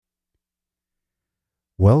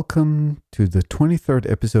Welcome to the 23rd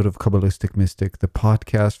episode of Kabbalistic Mystic, the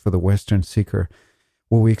podcast for the Western Seeker,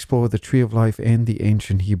 where we explore the Tree of Life and the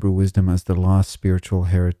ancient Hebrew wisdom as the lost spiritual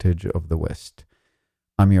heritage of the West.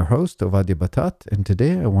 I'm your host, Ovadya, and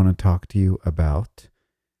today I want to talk to you about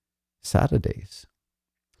Saturdays,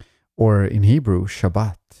 or in Hebrew,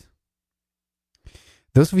 Shabbat.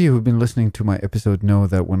 Those of you who've been listening to my episode know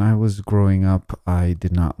that when I was growing up, I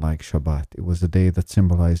did not like Shabbat. It was a day that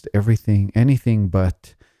symbolized anything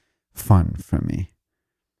but fun for me.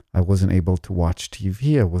 I wasn't able to watch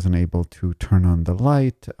TV. I wasn't able to turn on the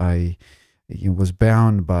light. I was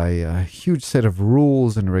bound by a huge set of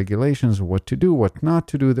rules and regulations of what to do, what not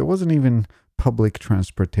to do. There wasn't even public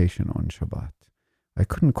transportation on Shabbat. I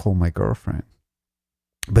couldn't call my girlfriend.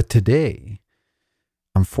 But today,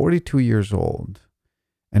 I'm 42 years old.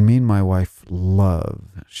 And me and my wife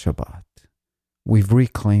love Shabbat. We've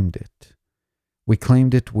reclaimed it. We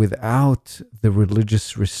claimed it without the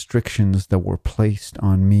religious restrictions that were placed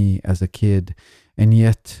on me as a kid. And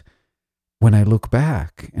yet, when I look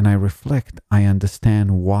back and I reflect, I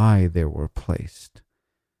understand why they were placed.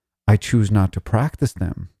 I choose not to practice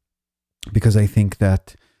them because I think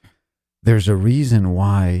that there's a reason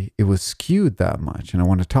why it was skewed that much. And I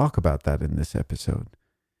want to talk about that in this episode.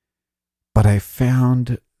 But I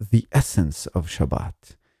found the essence of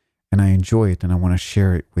Shabbat, and I enjoy it, and I want to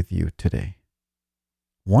share it with you today.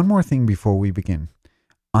 One more thing before we begin.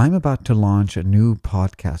 I'm about to launch a new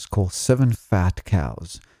podcast called 7 Fat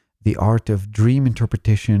Cows, the art of dream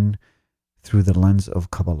interpretation through the lens of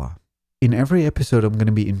Kabbalah. In every episode, I'm going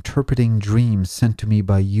to be interpreting dreams sent to me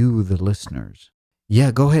by you, the listeners.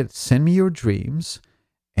 Yeah, go ahead, send me your dreams,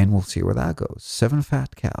 and we'll see where that goes. 7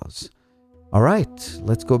 Fat Cows. All right,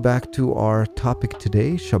 let's go back to our topic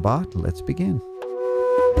today, Shabbat. Let's begin.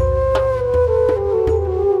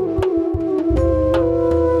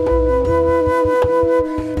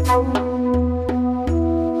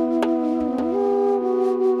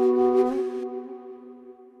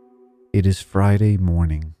 It is Friday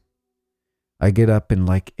morning. I get up and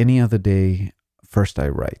like any other day, first I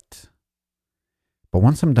write. But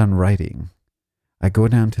once I'm done writing, I go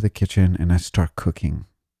down to the kitchen and I start cooking.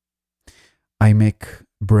 I make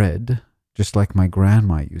bread, just like my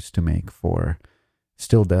grandma used to make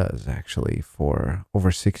still does actually, for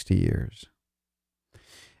over 60 years.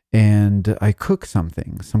 And I cook some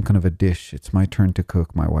kind of a dish. It's my turn to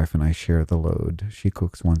cook. My wife and I share the load. She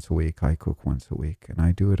cooks once a week. I cook once a week. And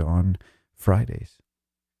I do it on Fridays.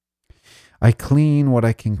 I clean what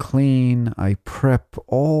I can clean. I prep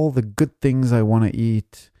all the good things I want to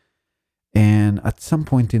eat. And at some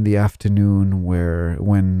point in the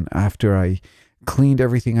afternoon after I cleaned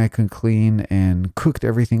everything I could clean and cooked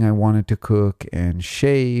everything I wanted to cook and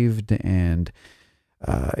shaved and,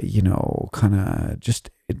 kind of just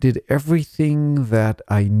did everything that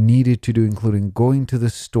I needed to do, including going to the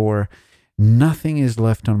store, nothing is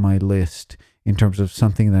left on my list in terms of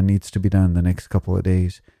something that needs to be done the next couple of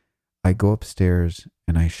days. I go upstairs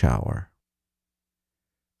and I shower.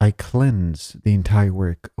 I cleanse the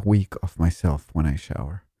entire week of myself when I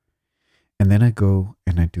shower. And then I go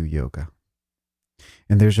and I do yoga.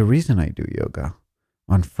 And there's a reason I do yoga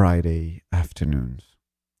on Friday afternoons.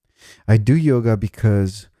 I do yoga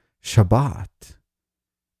because Shabbat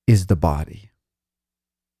is the body.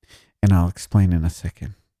 And I'll explain in a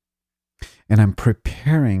second. And I'm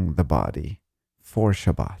preparing the body for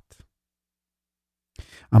Shabbat.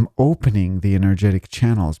 I'm opening the energetic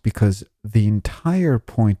channels because the entire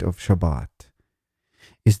point of Shabbat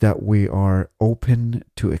is that we are open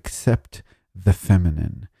to accept the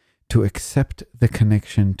feminine, to accept the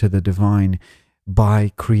connection to the divine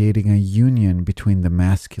by creating a union between the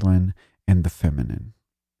masculine and the feminine.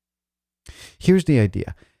 Here's the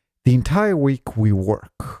idea. The entire week we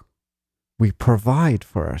work. We provide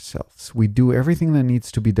for ourselves. We do everything that needs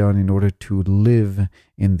to be done in order to live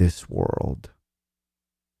in this world.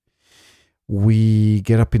 We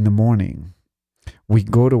get up in the morning, we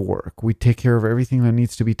go to work, we take care of everything that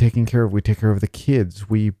needs to be taken care of, we take care of the kids,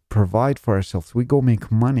 we provide for ourselves, we go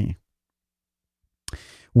make money.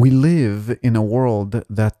 We live in a world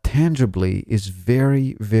that tangibly is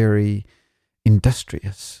very, very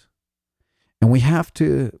industrious. And we have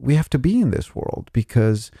to be in this world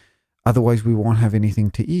because otherwise we won't have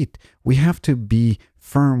anything to eat. We have to be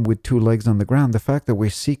firm with 2 legs on the ground. The fact that we're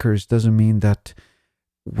seekers doesn't mean that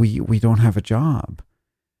we don't have a job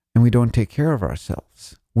and we don't take care of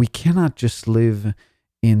ourselves. We cannot just live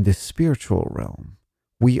in the spiritual realm.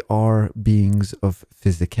 We are beings of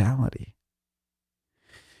physicality.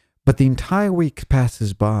 But the entire week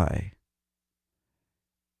passes by,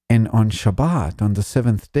 and on Shabbat, on the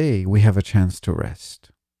 7th day, we have a chance to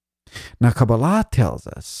rest. Now, Kabbalah tells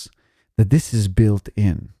us that this is built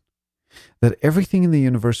in, that everything in the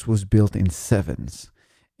universe was built in sevens.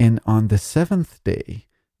 And on the seventh day,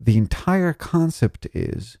 the entire concept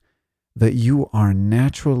is that you are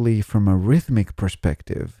naturally, from a rhythmic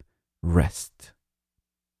perspective, rest.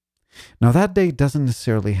 Now, that day doesn't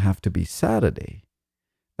necessarily have to be Saturday.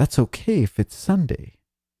 That's okay if it's Sunday.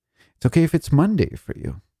 It's okay if it's Monday for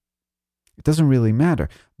you. It doesn't really matter.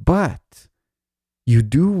 But you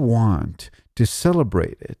do want to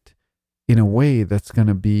celebrate it in a way that's going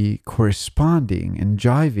to be corresponding and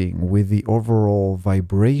jiving with the overall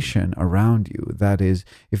vibration around you. That is,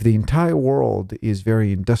 if the entire world is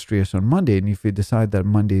very industrious on Monday, and if you decide that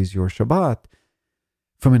Monday is your Shabbat,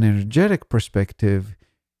 from an energetic perspective,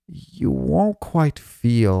 you won't quite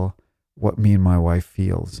feel what me and my wife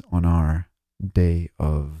feels on our day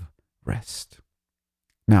of rest.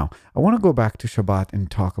 Now, I want to go back to Shabbat and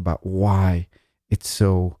talk about why it's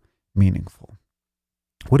so meaningful.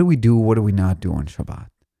 What do we do? What do we not do on Shabbat?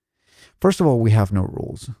 First of all, we have no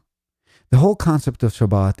rules. The whole concept of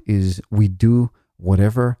Shabbat is we do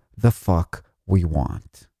whatever the fuck we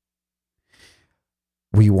want.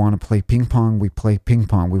 We want to play ping pong, we play ping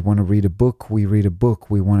pong. We want to read a book, we read a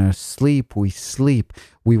book. We want to sleep, we sleep.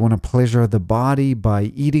 We want to pleasure the body by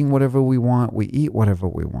eating whatever we want, we eat whatever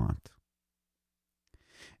we want.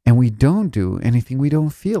 And we don't do anything we don't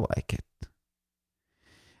feel like it.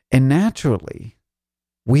 And naturally,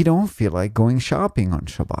 we don't feel like going shopping on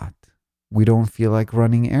Shabbat. We don't feel like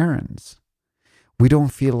running errands. We don't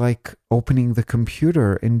feel like opening the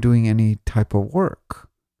computer and doing any type of work.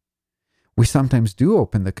 We sometimes do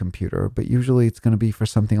open the computer, but usually it's going to be for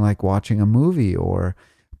something like watching a movie or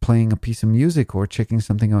playing a piece of music or checking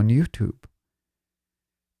something on YouTube.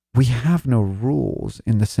 We have no rules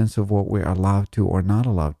in the sense of what we're allowed to or not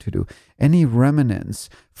allowed to do. Any remnants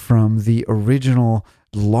from the original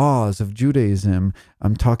laws of Judaism,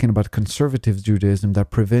 I'm talking about conservative Judaism, that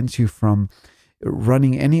prevents you from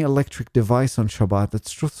running any electric device on Shabbat,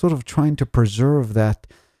 that's sort of trying to preserve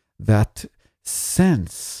that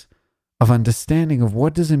sense of understanding of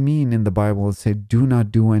what does it mean in the Bible to say, do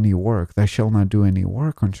not do any work, thou shalt not do any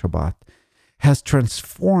work on Shabbat, has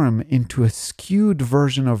transformed into a skewed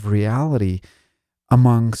version of reality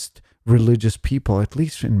amongst religious people, at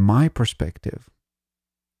least in my perspective.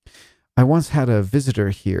 I once had a visitor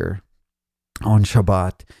here on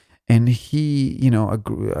Shabbat, and he,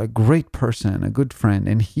 a great person, a good friend,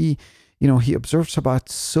 and he observed Shabbat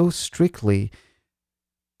so strictly,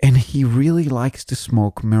 and he really likes to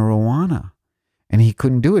smoke marijuana. And he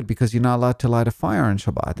couldn't do it because you're not allowed to light a fire on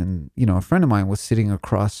Shabbat. And, a friend of mine was sitting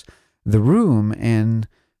across the room and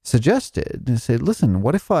suggested and said, listen,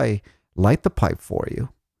 what if I light the pipe for you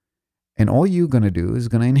and all you're going to do is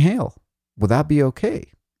going to inhale? Would that be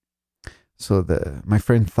okay? So my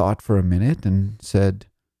friend thought for a minute and said,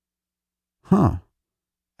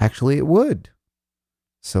 actually it would.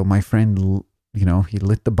 So my friend, he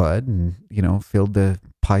lit the bud and, filled the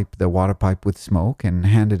water pipe with smoke and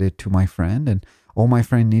handed it to my friend. And all my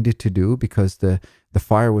friend needed to do, because the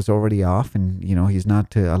fire was already off and, he's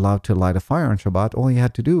not allowed to light a fire on Shabbat, all he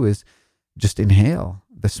had to do is just inhale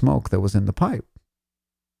the smoke that was in the pipe.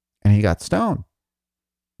 And he got stoned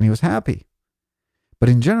and he was happy. But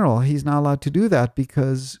in general, he's not allowed to do that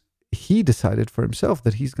because he decided for himself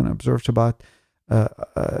that he's going to observe Shabbat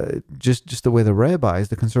just the way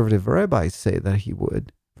the conservative rabbis say that he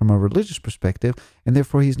would from a religious perspective. And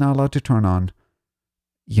therefore, he's not allowed to turn on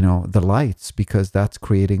the lights, because that's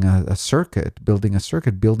creating a circuit, building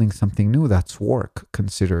something new. That's work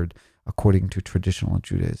considered according to traditional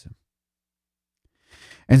Judaism.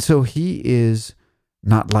 And so he is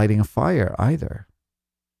not lighting a fire either.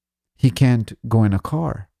 He can't go in a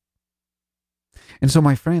car. And so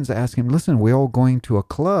my friends ask him, listen, we're all going to a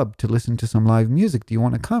club to listen to some live music. Do you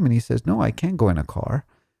want to come? And he says, no, I can't go in a car.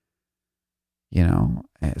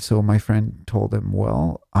 So my friend told him,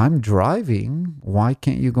 well, I'm driving. Why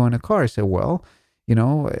can't you go in a car? I said, well,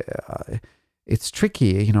 it's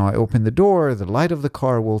tricky. I open the door, the light of the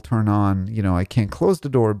car will turn on. I can't close the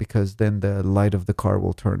door because then the light of the car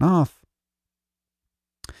will turn off.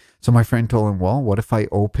 So my friend told him, well, what if I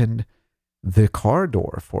opened the car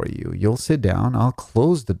door for you? You'll sit down, I'll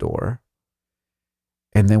close the door,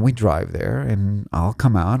 and then we drive there, and I'll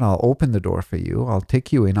come out, I'll open the door for you, I'll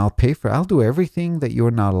take you in, I'll do everything that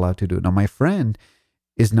you're not allowed to do. Now, my friend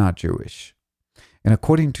is not Jewish. And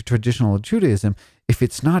according to traditional Judaism, if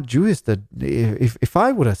it's not Jewish, that if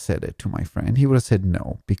I would have said it to my friend, he would have said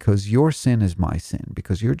no, because your sin is my sin,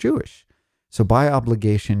 because you're Jewish. So by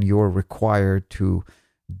obligation, you're required to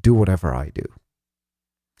do whatever I do.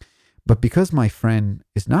 But because my friend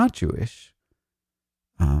is not Jewish,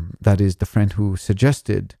 that that is the friend who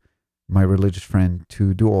suggested my religious friend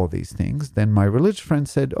to do all these things, then my religious friend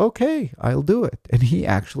said, okay, I'll do it. And he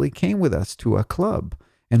actually came with us to a club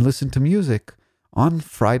and listened to music on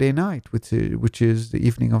Friday night, which is the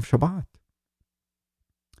evening of Shabbat.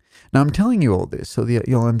 Now, I'm telling you all this so that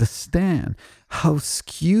you'll understand how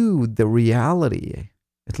skewed the reality,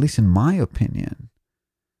 at least in my opinion,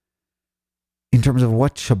 in terms of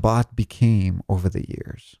what Shabbat became over the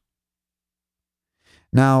years.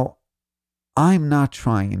 Now, I'm not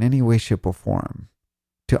trying in any way, shape, or form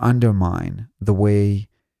to undermine the way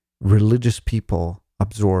religious people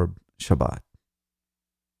absorb Shabbat.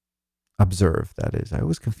 Observe, that is. I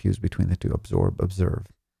always confuse between the two. Absorb, observe.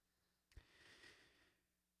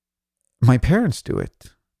 My parents do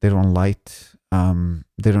it. They don't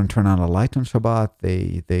they don't turn on a light on Shabbat.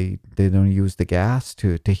 They don't use the gas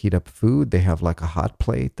to heat up food. They have like a hot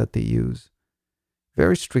plate that they use.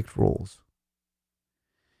 Very strict rules.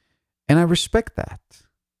 And I respect that.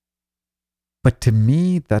 But to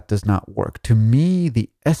me, that does not work. To me, the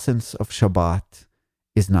essence of Shabbat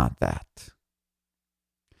is not that.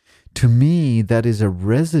 To me, that is a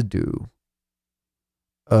residue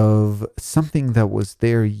of something that was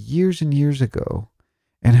there years and years ago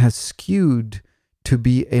and has skewed to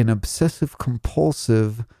be an obsessive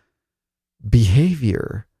compulsive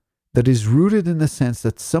behavior that is rooted in the sense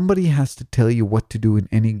that somebody has to tell you what to do in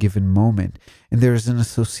any given moment. And there's an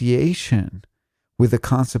association with the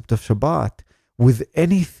concept of Shabbat with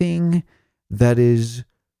anything that is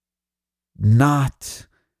not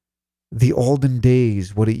the olden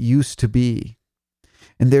days, what it used to be.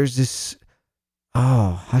 And there's this,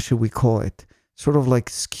 how should we call it? Sort of like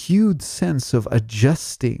skewed sense of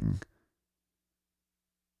adjusting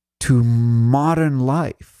to modern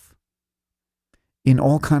life in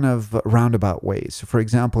all kind of roundabout ways. So for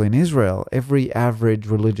example, in Israel, every average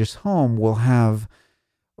religious home will have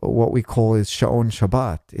what we call is Sha'on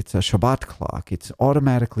Shabbat. It's a Shabbat clock. It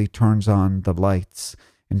automatically turns on the lights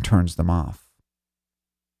and turns them off.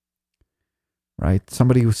 Right?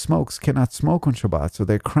 Somebody who smokes cannot smoke on Shabbat, so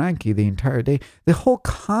they're cranky the entire day. The whole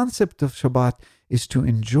concept of Shabbat is to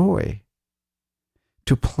enjoy,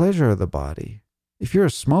 to pleasure the body. If you're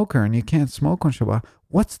a smoker and you can't smoke on Shabbat,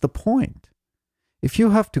 what's the point? If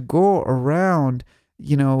you have to go around,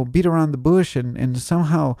 beat around the bush and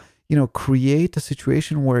somehow, create a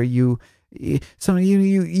situation where you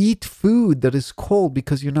eat food that is cold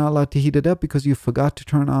because you're not allowed to heat it up because you forgot to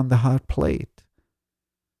turn on the hot plate,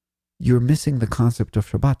 you're missing the concept of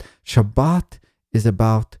Shabbat. Shabbat is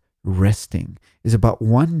about resting, is about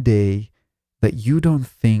one day that you don't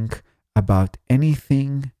think about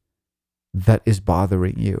anything that is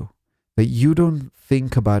bothering you, that you don't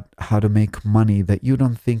think about how to make money, that you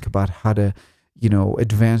don't think about how to,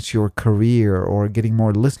 advance your career or getting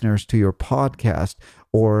more listeners to your podcast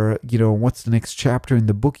or, what's the next chapter in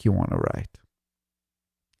the book you want to write.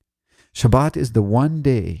 Shabbat is the one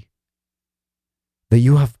day that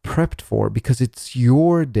you have prepped for because it's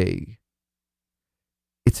your day.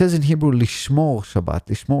 It says in Hebrew, lishmor Shabbat.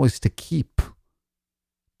 Lishmor is to keep,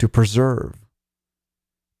 to preserve,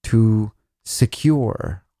 to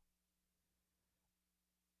secure.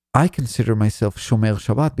 I consider myself shomer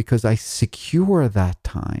Shabbat because I secure that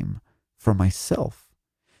time for myself.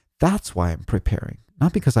 That's why I'm preparing.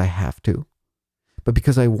 Not because I have to, but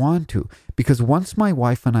because I want to. Because once my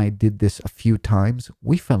wife and I did this a few times,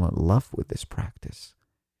 we fell in love with this practice.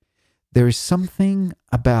 There is something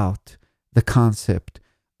about the concept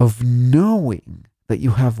of knowing that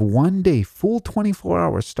you have one day, full 24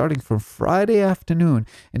 hours, starting from Friday afternoon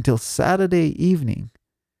until Saturday evening,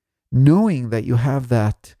 knowing that you have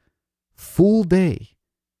that full day,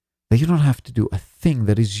 that you don't have to do a thing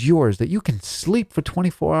that is yours, that you can sleep for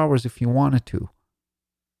 24 hours if you wanted to.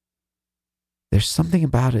 There's something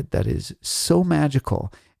about it that is so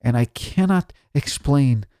magical, and I cannot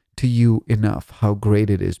explain to you enough how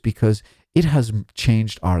great it is because it has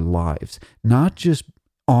changed our lives, not just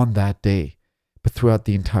on that day, but throughout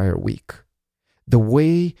the entire week. The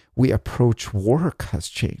way we approach work has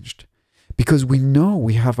changed because we know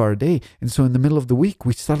we have our day. And so in the middle of the week,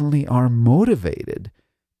 we suddenly are motivated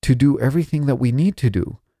to do everything that we need to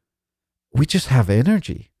do. We just have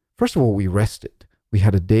energy. First of all, we rested. We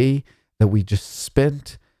had a day that we just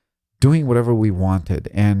spent doing whatever we wanted.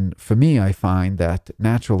 And for me, I find that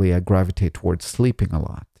naturally I gravitate towards sleeping a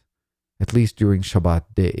lot, at least during Shabbat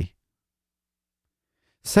day.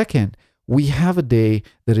 Second, we have a day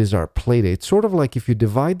that is our play day. It's sort of like if you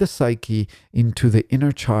divide the psyche into the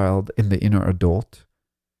inner child and the inner adult.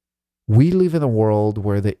 We live in a world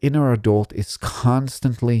where the inner adult is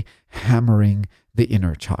constantly hammering the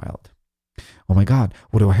inner child. Oh my God,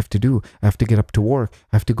 what do I have to do? I have to get up to work.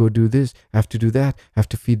 I have to go do this. I have to do that. I have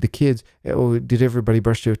to feed the kids. Oh, did everybody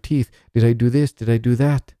brush their teeth? Did I do this? Did I do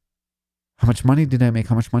that? How much money did I make?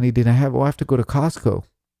 How much money did I have? Oh, I have to go to Costco.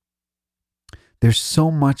 There's so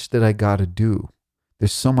much that I got to do.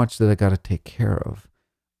 There's so much that I got to take care of.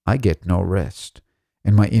 I get no rest.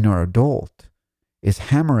 And my inner adult is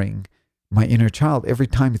hammering my inner child every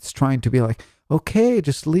time it's trying to be like, okay,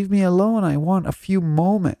 just leave me alone. I want a few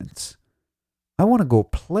moments. I want to go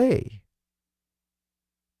play.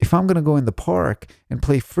 If I'm going to go in the park and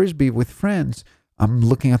play frisbee with friends, I'm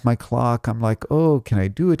looking at my clock. I'm like, oh, can I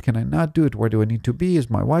do it? Can I not do it? Where do I need to be? Does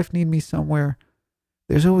my wife need me somewhere?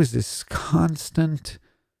 There's always this constant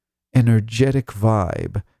energetic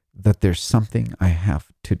vibe that there's something I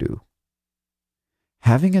have to do.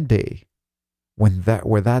 Having a day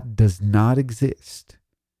where that does not exist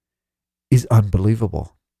is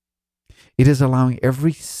unbelievable. It is allowing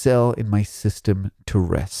every cell in my system to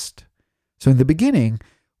rest. So in the beginning,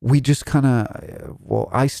 we just kind of,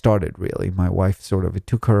 I started really. My wife it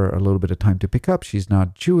took her a little bit of time to pick up. She's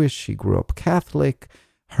not Jewish. She grew up Catholic.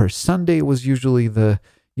 Her Sunday was usually the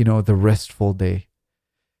restful day.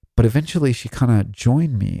 But eventually she kind of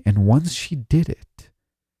joined me. And once she did it,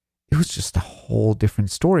 it was just a whole different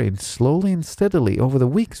story. And slowly and steadily over the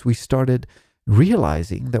weeks, we started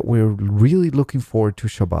realizing that we're really looking forward to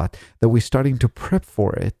Shabbat, that we're starting to prep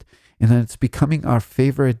for it, and that it's becoming our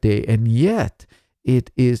favorite day. And yet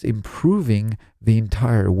it is improving the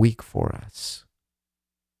entire week for us.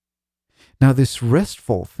 Now, this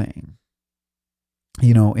restful thing,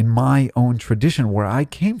 in my own tradition where I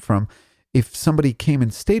came from, if somebody came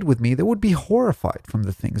and stayed with me, they would be horrified from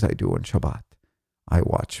the things I do on Shabbat. I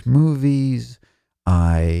watch movies.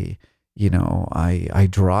 I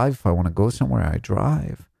drive. If I want to go somewhere, I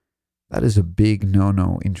drive. That is a big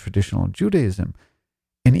no-no in traditional Judaism.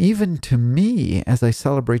 And even to me, as I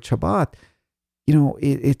celebrate Shabbat,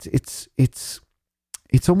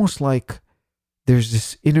 it's almost like there's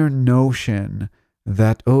this inner notion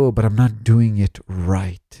that, but I'm not doing it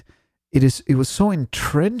right. It was so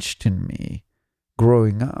entrenched in me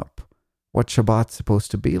growing up, what Shabbat's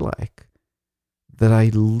supposed to be like, that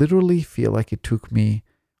I literally feel like it took me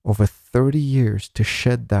over 30 years to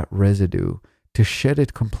shed that residue, to shed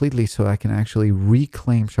it completely so I can actually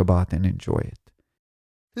reclaim Shabbat and enjoy it.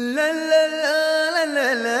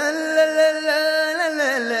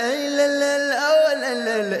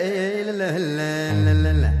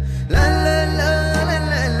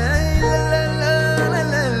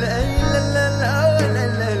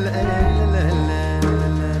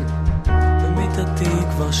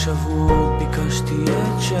 שבועות ביקשתי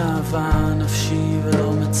את שאהבה נפשי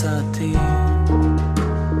ולא מצאתי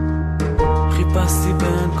חיפשתי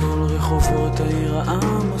בין כל רחובות העיר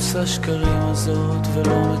העמוס השקרים הזאת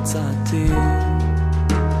ולא מצאתי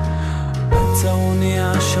בצעוני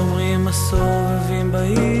השומרים הסובבים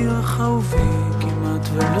בעיר החובי כמעט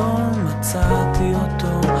ולא מצאתי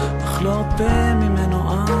אותו אך לא פה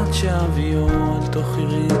ממנו עד שאביו אל תוך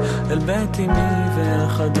עירי אל בית אמי ואל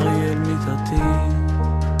חדרי אל מיטתי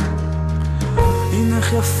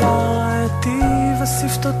הינך יפה ראיתי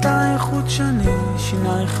ושפתותייך חודשני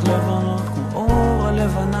שינייך לבנות כמו אור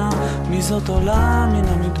הלבנה מי זאת עולה מן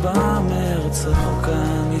המדבר מארץ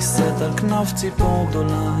רחוקה נישאת על כנף ציפור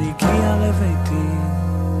גדולה הגיעה לביתי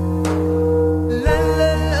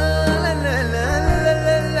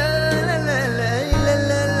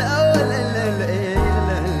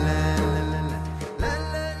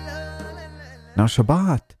Now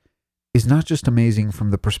Shabbat is not just amazing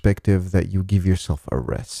from the perspective that you give yourself a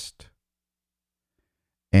rest.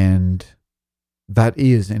 And that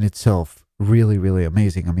is in itself really, really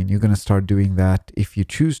amazing. I mean, you're going to start doing that if you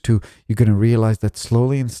choose to. You're going to realize that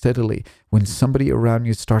slowly and steadily, when somebody around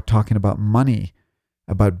you start talking about money,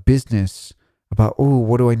 about business, about,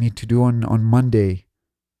 what do I need to do on Monday?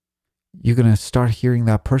 You're going to start hearing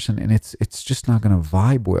that person and it's just not going to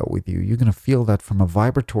vibe well with you. You're going to feel that from a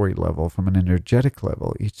vibratory level, from an energetic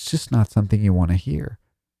level. It's just not something you want to hear.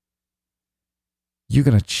 You're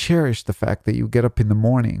going to cherish the fact that you get up in the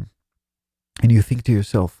morning and you think to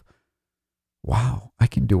yourself, wow, I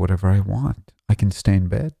can do whatever I want. I can stay in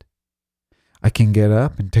bed. I can get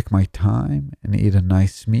up and take my time and eat a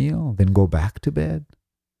nice meal, then go back to bed.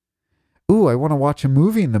 Ooh, I want to watch a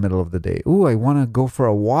movie in the middle of the day. Ooh, I want to go for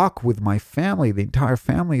a walk with my family. The entire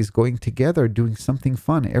family is going together doing something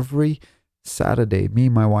fun. Every Saturday, me,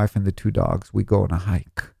 my wife, and the 2 dogs, we go on a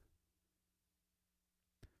hike.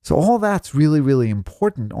 So all that's really, really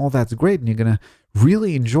important. All that's great. And you're going to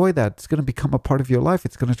really enjoy that. It's going to become a part of your life.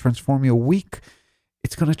 It's going to transform your week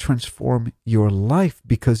it's going to transform your life,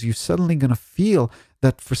 because you're suddenly going to feel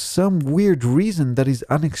that for some weird reason that is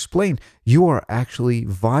unexplained, you are actually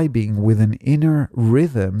vibing with an inner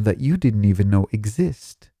rhythm that you didn't even know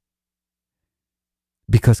exist.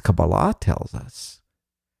 Because Kabbalah tells us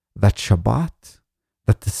that Shabbat,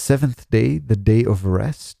 that the seventh day, the day of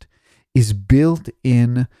rest, is built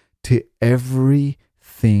in to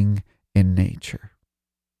everything in nature.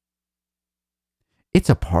 It's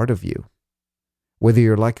a part of you. Whether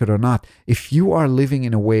you like it or not, if you are living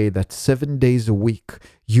in a way that 7 days a week,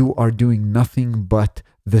 you are doing nothing but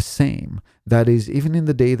the same. That is, even in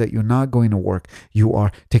the day that you're not going to work, you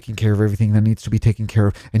are taking care of everything that needs to be taken care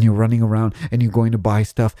of, and you're running around and you're going to buy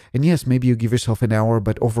stuff. And yes, maybe you give yourself an hour,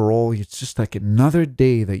 but overall, it's just like another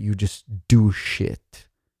day that you just do shit.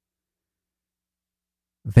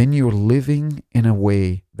 Then you're living in a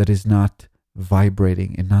way that is not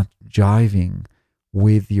vibrating and not jiving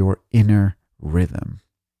with your inner rhythm.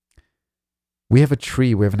 We have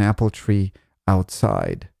an apple tree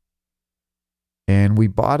outside, and we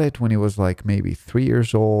bought it when it was like maybe 3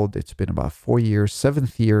 years old. It's been about 4 years.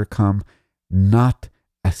 7th year come, not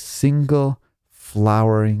a single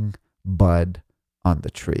flowering bud on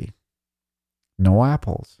the tree. No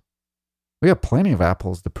apples. We had plenty of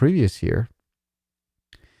apples the previous year.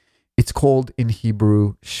 It's called in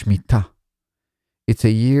Hebrew Shemitah. It's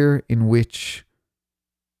a year in which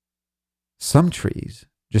some trees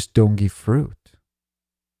just don't give fruit.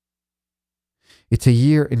 It's a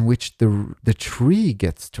year in which the tree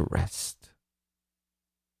gets to rest.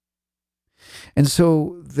 And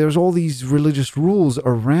so there's all these religious rules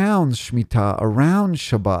around Shemitah, around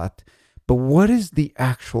Shabbat. But what is the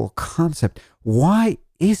actual concept? Why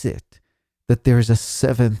is it that there's a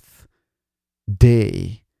 7th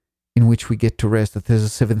day in which we get to rest, that there's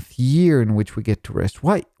a 7th year in which we get to rest?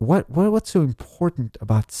 Why? What's so important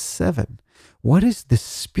about 7? What is the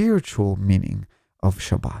spiritual meaning of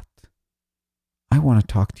Shabbat? I want to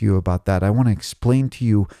talk to you about that. I want to explain to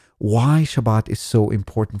you why Shabbat is so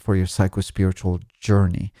important for your psycho-spiritual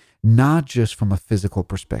journey, not just from a physical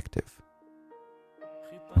perspective.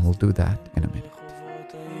 And we'll do that in a minute.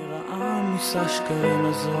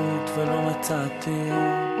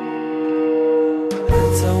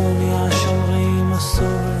 הצאוניה שומרים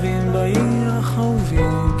הסובבים בעיר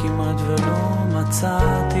החרובים, כמעט ולא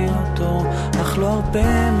מצאתי אותו, אך לא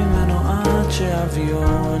הרבה ממנו עד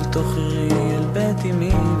שאביו אל תוך עירי, אל בית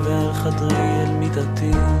אמי ואל חדרי, אל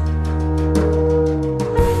מיטתי.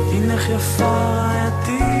 הנך יפה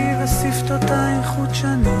רעייתי ושפתותייך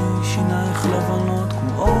חודשני, שינייך לבנות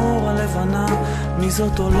כמו אור הלבנה, מי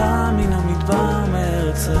זאת עולה מן המדבר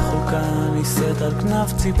מארץ רחוקה, נישאת על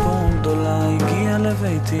כנף ציפור גדולה, הגיעה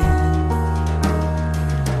לביתי.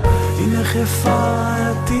 הנך יפה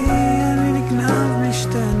רעייתי, אני נגנב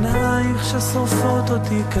משתי עינייך ששורפות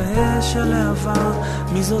אותי כאש הלהבה,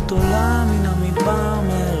 מי זאת עולה מן המדבר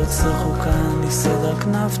מארץ רחוקה, נישאת על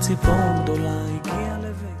כנף ציפור גדולה, הגיעה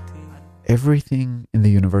לביתי. Everything in the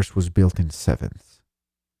universe was built in 7s.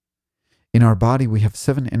 In our body, we have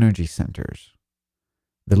 7 energy centers.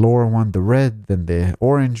 The lower one, the red, then the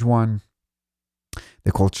orange one.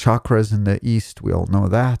 They're called chakras in the East. We all know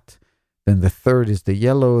that. Then the third is the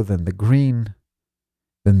yellow, then the green,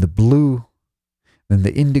 then the blue, then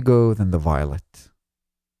the indigo, then the violet.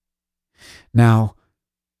 Now,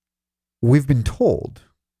 we've been told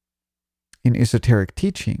in esoteric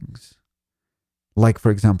teachings, like,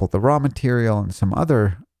 for example, the raw material and some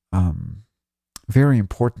other very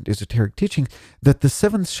important esoteric teachings, that the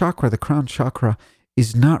 7th chakra, the crown chakra,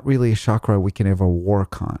 is not really a chakra we can ever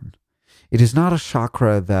work on. It is not a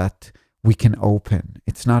chakra that we can open.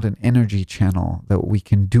 It's not an energy channel that we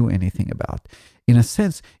can do anything about. In a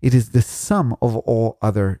sense, it is the sum of all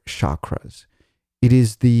other chakras. It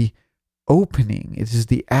is the opening, it is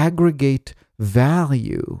the aggregate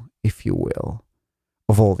value, if you will,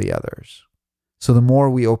 of all the others. So the more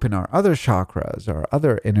we open our other chakras, our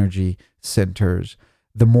other energy centers,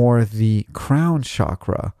 the more the crown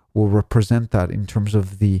chakra will represent that in terms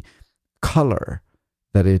of the color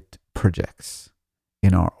that it projects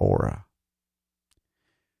in our aura.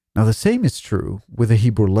 Now, the same is true with the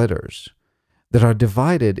Hebrew letters that are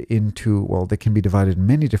divided into, well, they can be divided in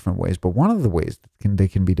many different ways, but one of the ways that they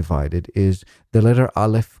can be divided is the letter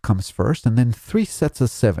Aleph comes first, and then 3 sets of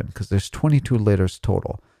 7, because there's 22 letters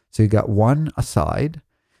total. So you got one aside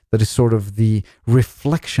that is sort of the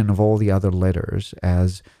reflection of all the other letters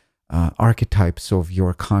as archetypes of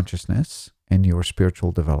your consciousness and your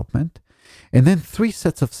spiritual development. And then 3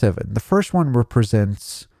 sets of 7. The first one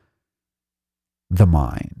represents the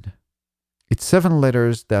mind. It's 7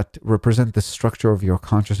 letters that represent the structure of your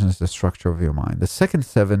consciousness, the structure of your mind. The second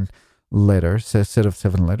 7 letters, set of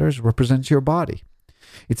 7 letters, represents your body.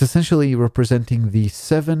 It's essentially representing the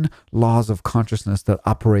 7 laws of consciousness that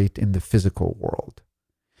operate in the physical world.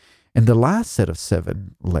 And the last set of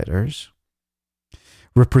 7 letters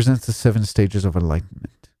represents the 7 stages of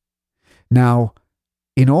enlightenment. Now,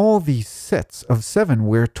 in all these sets of 7,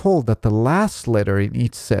 we're told that the last letter in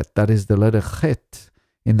each set, that is the letter Chet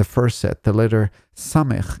in the first set, the letter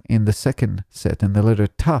Samech in the second set, and the letter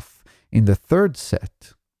Taf in the third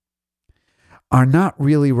set, are not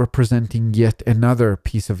really representing yet another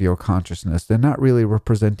piece of your consciousness. They're not really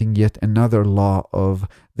representing yet another law of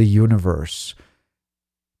the universe,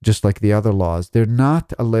 just like the other laws. They're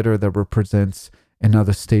not a letter that represents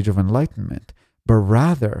another stage of enlightenment, but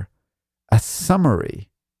rather a summary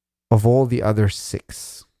of all the other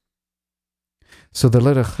 6. So the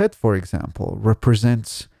letter Chet, for example,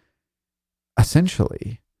 represents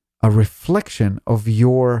essentially a reflection of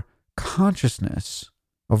your consciousness,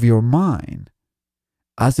 of your mind,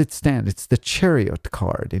 as it stands. It's the Chariot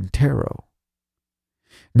card in tarot.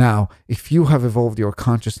 Now, if you have evolved your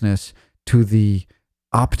consciousness to the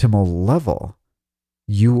optimal level,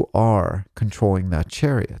 you are controlling that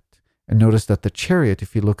chariot. And notice that the chariot,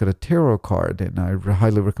 if you look at a tarot card, and I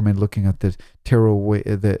highly recommend looking at the tarot,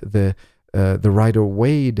 the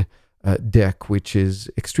Rider-Waite deck, which is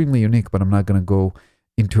extremely unique, but I'm not going to go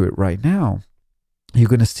into it right now. You're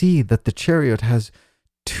going to see that the chariot has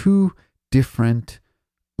 2 different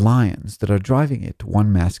lions that are driving it,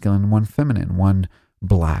 one masculine, one feminine, one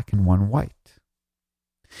black and one white.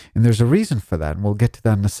 And there's a reason for that, and we'll get to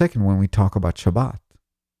that in a second when we talk about Shabbat.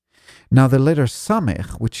 Now, the letter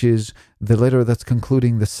Samech, which is the letter that's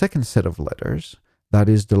concluding the second set of letters, that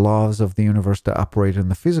is the laws of the universe that operate in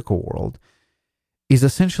the physical world, is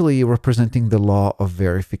essentially representing the law of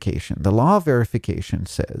verification. The law of verification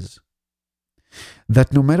says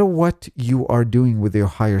that no matter what you are doing with your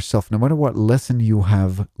higher self, no matter what lesson you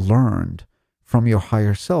have learned from your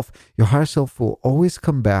higher self will always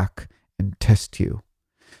come back and test you.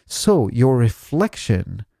 So your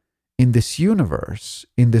reflection in this universe,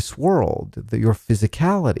 in this world, your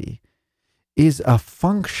physicality, is a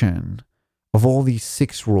function of all these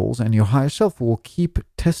 6 rules, and your higher self will keep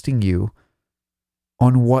testing you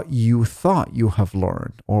on what you thought you have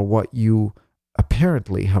learned or what you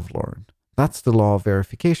apparently have learned. That's the law of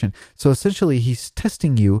verification. So essentially, he's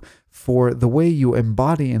testing you for the way you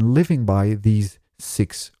embody and living by these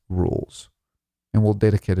 6 rules. And we'll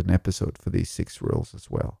dedicate an episode for these 6 rules as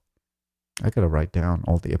well. I got to write down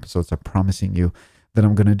all the episodes I'm promising you that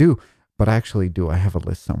I'm going to do, but I actually do. I have a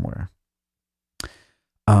list somewhere.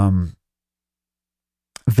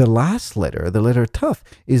 The last letter, the letter Taf,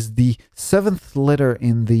 is the 7th letter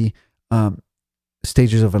in the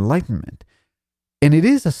stages of enlightenment. And it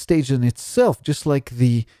is a stage in itself, just like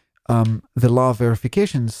the law of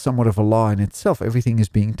verification is somewhat of a law in itself. Everything is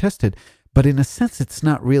being tested. But in a sense, it's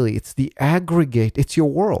not really. It's the aggregate. It's your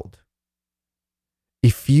world.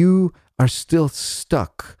 If you are still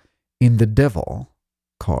stuck in the devil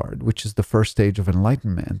card, which is the first stage of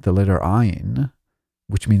enlightenment, the letter Ayin,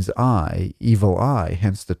 which means eye, evil eye,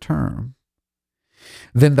 hence the term,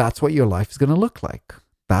 then that's what your life is going to look like.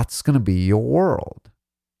 That's going to be your world.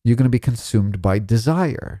 You're going to be consumed by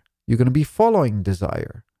desire. You're going to be following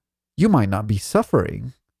desire. You might not be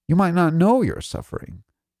suffering. You might not know you're suffering.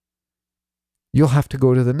 You'll have to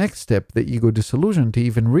go to the next step, the ego disillusion, to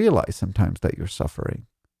even realize sometimes that you're suffering.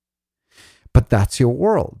 But that's your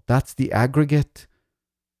world. That's the aggregate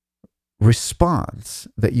response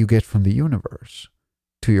that you get from the universe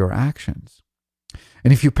to your actions.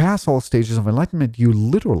 And if you pass all stages of enlightenment, you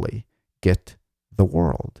literally get the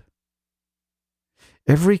world.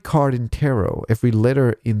 Every card in tarot, every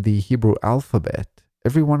letter in the Hebrew alphabet,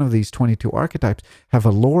 every one of these 22 archetypes have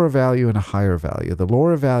a lower value and a higher value. The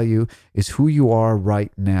lower value is who you are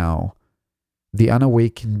right now, the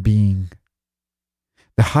unawakened being.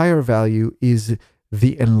 The higher value is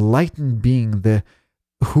the enlightened being, the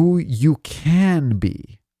who you can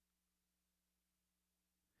be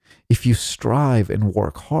if you strive and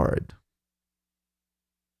work hard.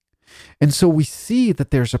 And so we see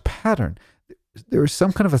that there's a pattern. There is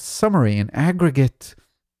some kind of a summary, an aggregate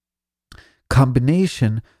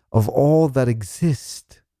combination of all that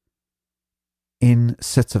exists in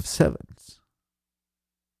sets of 7s.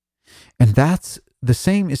 And that's the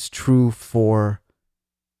same is true for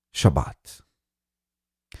Shabbat.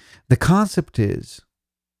 The concept is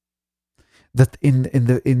that in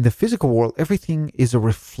the physical world, everything is a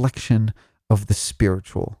reflection of the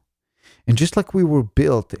spiritual. And just like we were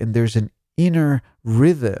built, and there's an inner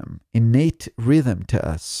rhythm, innate rhythm to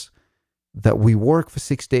us, that we work for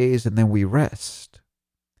 6 days and then we rest.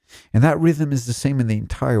 And that rhythm is the same in the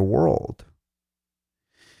entire world.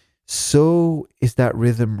 So is that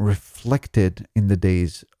rhythm reflected in the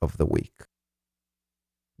days of the week.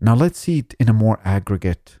 Now let's see it in a more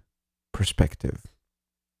aggregate perspective.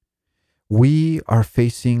 We are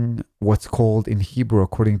facing what's called in Hebrew,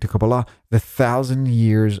 according to Kabbalah, the 1,000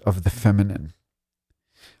 years of the feminine.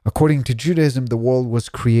 According to Judaism, the world was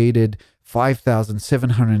created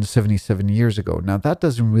 5,777 years ago. Now, that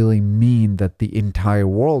doesn't really mean that the entire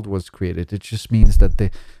world was created. It just means that the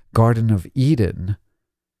Garden of Eden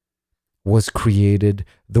was created.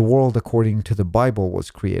 The world, according to the Bible,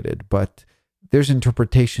 was created. But there's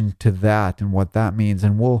interpretation to that and what that means,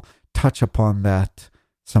 and we'll touch upon that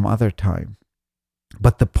some other time.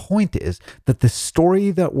 But the point is that the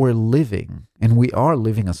story that we're living, and we are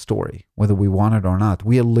living a story, whether we want it or not,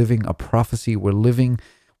 we are living a prophecy, we're living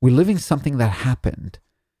something that happened,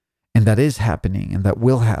 and that is happening, and that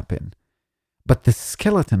will happen. But the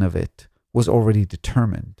skeleton of it was already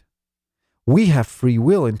determined. We have free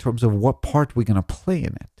will in terms of what part we're going to play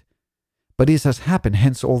in it. But it has happened,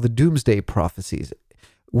 hence all the doomsday prophecies.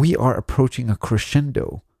 We are approaching a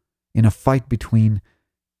crescendo in a fight between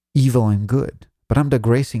evil and good. But I'm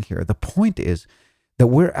digressing here. The point is that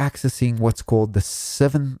we're accessing what's called the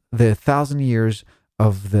 1,000 years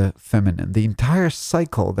of the feminine. The entire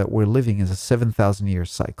cycle that we're living is a 7,000 year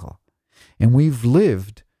cycle. And we've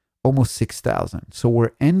lived almost 6,000. So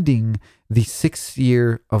we're ending the 6th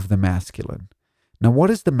year of the masculine. Now, what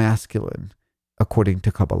is the masculine according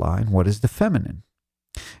to Kabbalah, and what is the feminine?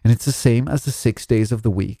 And it's the same as the 6 days of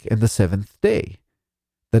the week and the 7th day.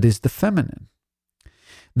 That is the feminine.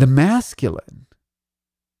 The masculine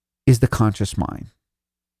is the conscious mind.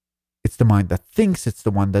 It's the mind that thinks, it's the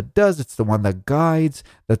one that does, it's the one that guides,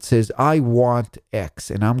 that says, I want X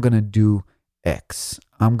and I'm going to do X.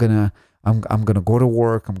 I'm going to go to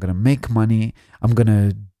work, I'm going to make money, I'm going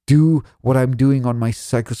to do what I'm doing on my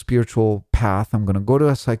psychospiritual path. I'm going to go to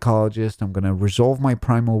a psychologist, I'm going to resolve my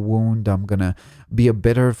primal wound, I'm going to be a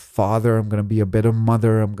better father, I'm going to be a better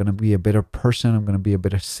mother, I'm going to be a better person, I'm going to be a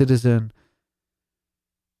better citizen.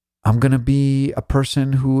 I'm going to be a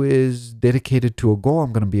person who is dedicated to a goal.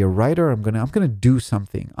 I'm going to be a writer. I'm going to do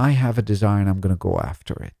something. I have a desire and I'm going to go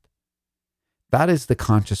after it. That is the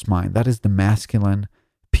conscious mind. That is the masculine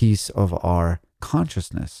piece of our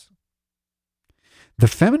consciousness. The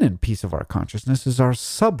feminine piece of our consciousness is our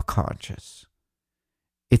subconscious.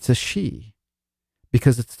 It's a she,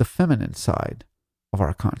 because it's the feminine side of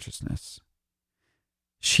our consciousness.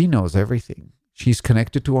 She knows everything. She's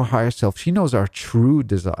connected to her higher self. She knows our true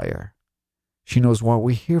desire. She knows what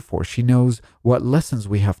we're here for. She knows what lessons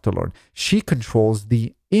we have to learn. She controls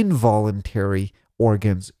the involuntary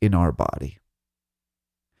organs in our body.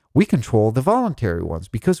 We control the voluntary ones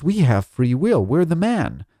because we have free will. We're the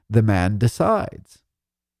man. The man decides.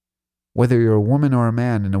 Whether you're a woman or a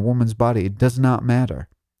man in a woman's body, it does not matter.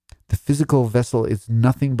 The physical vessel is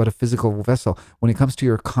nothing but a physical vessel. When it comes to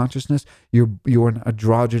your consciousness, you're an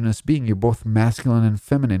androgynous being. You're both masculine and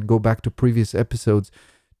feminine. Go back to previous episodes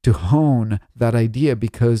to hone that idea,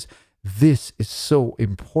 because this is so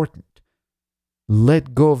important.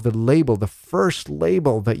 Let go of the label, the first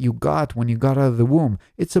label that you got when you got out of the womb.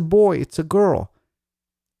 It's a boy, it's a girl.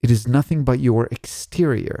 It is nothing but your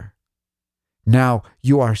exterior. Now,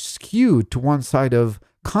 you are skewed to one side of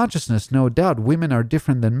consciousness, no doubt. Women are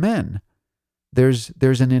different than men. There's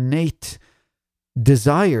an innate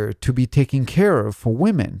desire to be taken care of for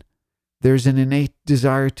women. There's an innate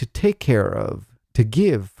desire to take care of, to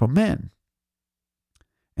give for men.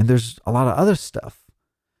 And there's a lot of other stuff.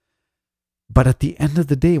 But at the end of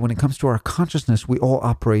the day, when it comes to our consciousness, we all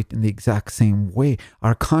operate in the exact same way.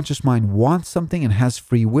 Our conscious mind wants something and has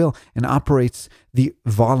free will and operates the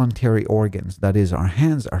voluntary organs, that is, our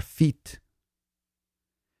hands, our feet.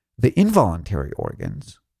 The involuntary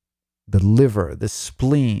organs, the liver, the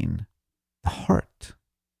spleen, the heart,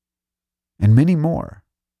 and many more,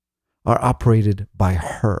 are operated by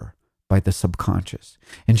her, by the subconscious.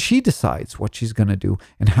 And she decides what she's going to do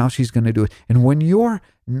and how she's going to do it. And when you're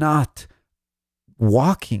not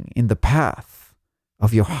walking in the path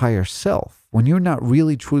of your higher self, when you're not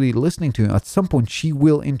really truly listening to her, at some point she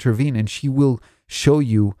will intervene and she will show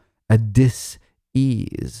you a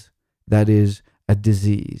dis-ease, that is, a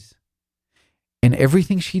disease. And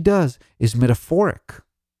everything she does is metaphoric.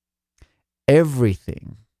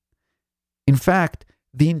 Everything. In fact,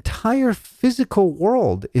 the entire physical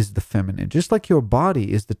world is the feminine. Just like your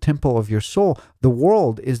body is the temple of your soul, the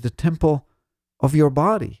world is the temple of your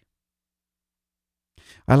body.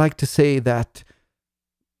 I like to say that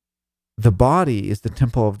the body is the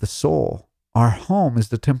temple of the soul Our home is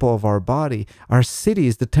the temple of our body. Our city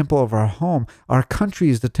is the temple of our home. Our country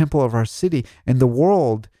is the temple of our city. And the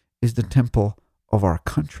world is the temple of our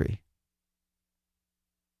country.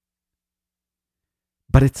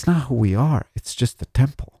 But it's not who we are. It's just the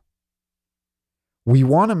temple. We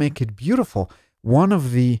want to make it beautiful. One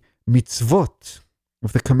of the mitzvot,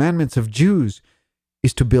 of the commandments of Jews,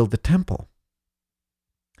 is to build the temple.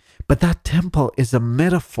 But that temple is a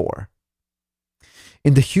metaphor.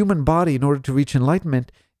 In the human body, in order to reach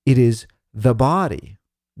enlightenment, it is the body.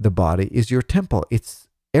 The body is your temple. It's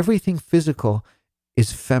everything physical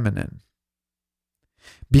is feminine.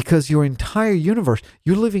 Because your entire universe,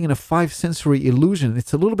 you're living in a five-sensory illusion.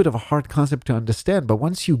 It's a little bit of a hard concept to understand, but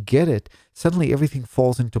once you get it, suddenly everything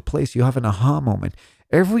falls into place. You have an aha moment.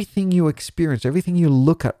 Everything you experience, everything you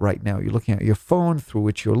look at right now, you're looking at your phone through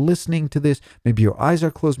which you're listening to this. Maybe your eyes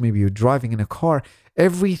are closed. Maybe you're driving in a car.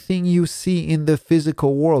 Everything you see in the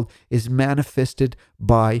physical world is manifested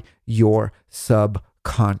by your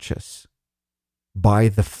subconscious, by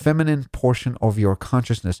the feminine portion of your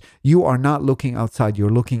consciousness. You are not looking outside. You're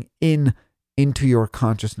looking into your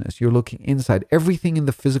consciousness. You're looking inside. Everything in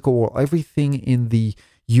the physical world, everything in the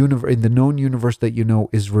universe, in the known universe that you know,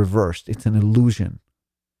 is reversed. It's an illusion.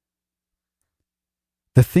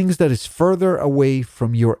 The things that is further away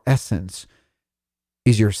from your essence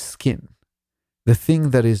is your skin. The thing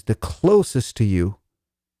that is the closest to you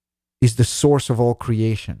is the source of all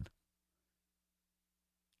creation.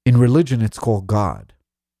 In religion, it's called God.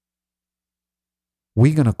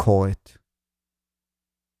 We're going to call it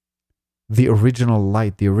the original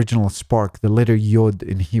light, the original spark, the letter Yod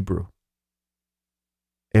in Hebrew.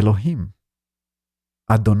 Elohim.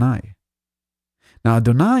 Adonai. Now,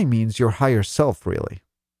 Adonai means your higher self, really.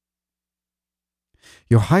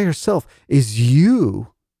 Your higher self is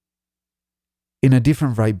you in a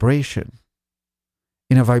different vibration,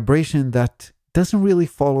 in a vibration that doesn't really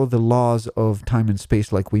follow the laws of time and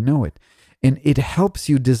space like we know it. And it helps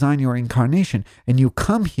you design your incarnation. And you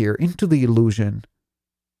come here into the illusion,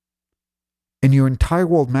 and your entire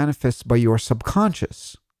world manifests by your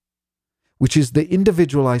subconscious, which is the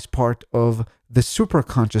individualized part of the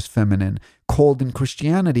superconscious feminine, called in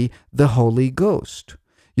Christianity the Holy Ghost.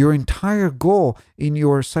 Your entire goal in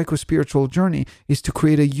your psycho-spiritual journey is to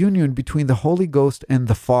create a union between the Holy Ghost and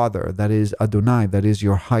the Father, that is Adonai, that is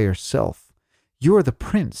your higher self. You're the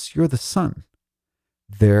Prince, you're the Son.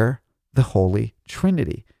 They're the Holy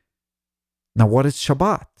Trinity. Now, what is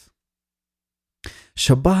Shabbat?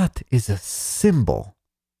 Shabbat is a symbol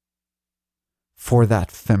for that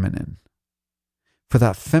feminine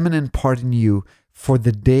part in you, for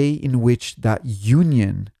the day in which that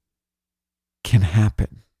union can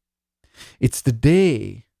happen. It's the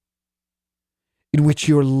day in which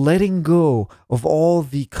you're letting go of all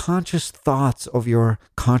the conscious thoughts of your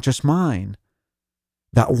conscious mind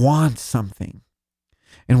that want something.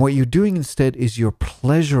 And what you're doing instead is you're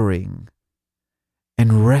pleasuring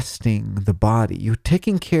and resting the body. You're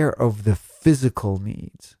taking care of the physical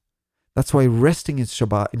needs. That's why resting in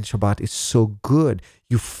Shabbat is so good.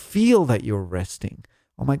 You feel that you're resting.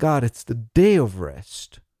 Oh my God, it's the day of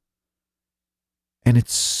rest. And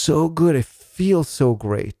it's so good. It feels so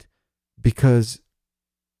great because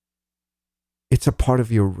it's a part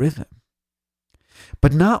of your rhythm.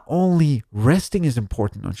 But not only resting is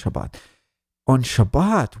important on Shabbat. On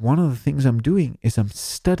Shabbat, one of the things I'm doing is I'm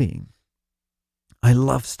studying. I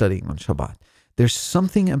love studying on Shabbat. There's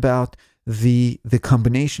something about the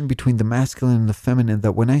combination between the masculine and the feminine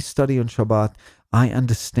that when I study on Shabbat, I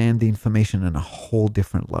understand the information on a whole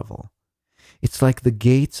different level. It's like the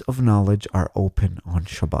gates of knowledge are open on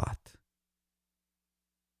Shabbat.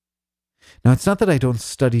 Now, it's not that I don't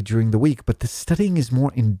study during the week, but the studying is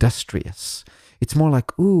more industrious. It's more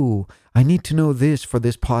like, ooh, I need to know this for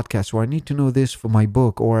this podcast, or I need to know this for my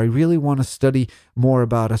book, or I really want to study more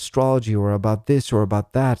about astrology or about this or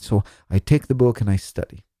about that. So I take the book and I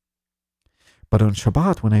study. But on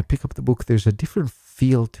Shabbat, when I pick up the book, there's a different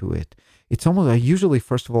feel to it. It's almost, I usually,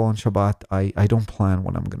 first of all, on Shabbat, I don't plan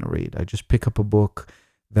what I'm going to read. I just pick up a book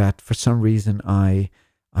that for some reason I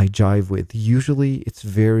jive with. Usually it's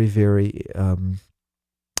very, very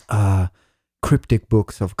cryptic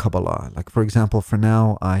books of Kabbalah. Like, for example, for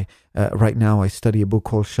now, right now I study a book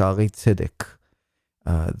called Sha'arei Tzedek,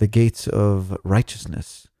 the Gates of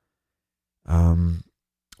Righteousness,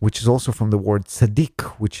 which is also from the word tzaddik,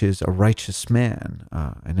 which is a righteous man,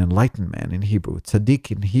 an enlightened man in Hebrew. Tzaddik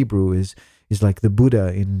in Hebrew is like the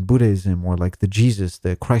Buddha in Buddhism, or like the Jesus,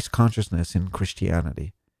 the Christ consciousness in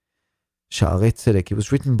Christianity. Sha'arei Tzedek. It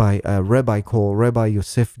was written by a rabbi called Rabbi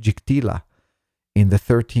Yosef Jiktila in the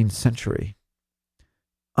 13th century.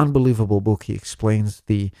 Unbelievable book. He explains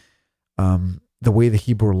the the way the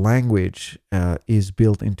Hebrew language is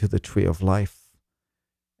built into the tree of life.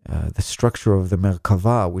 The structure of the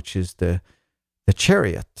Merkava, which is the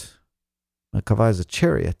chariot. Merkava is a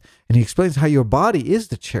chariot. And he explains how your body is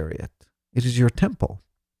the chariot. It is your temple.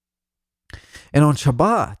 And on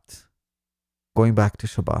Shabbat, going back to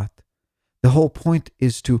Shabbat, the whole point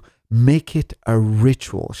is to make it a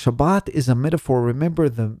ritual. Shabbat is a metaphor. Remember,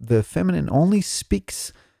 the feminine only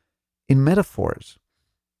speaks in metaphors.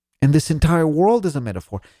 And this entire world is a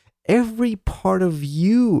metaphor. Every part of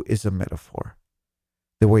you is a metaphor.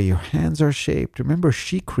 The way your hands are shaped. Remember,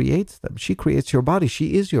 she creates them. She creates your body.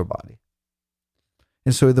 She is your body.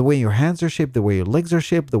 And so the way your hands are shaped, the way your legs are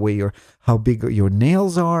shaped, the way how big your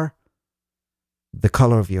nails are, the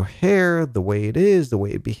color of your hair, the way it is, the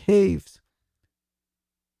way it behaves.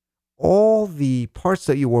 All the parts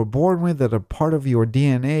that you were born with that are part of your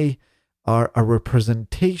DNA are a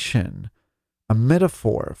representation, a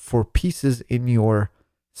metaphor for pieces in your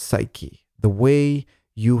psyche. The way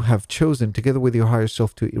you have chosen, together with your higher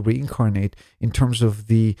self, to reincarnate in terms of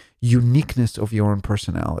the uniqueness of your own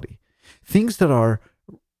personality. Things that are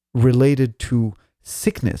related to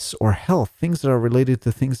sickness or health, things that are related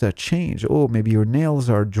to things that change. Oh, maybe your nails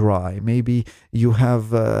are dry. Maybe you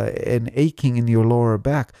have an aching in your lower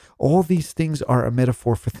back. All these things are a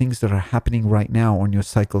metaphor for things that are happening right now on your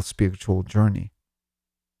psycho-spiritual journey.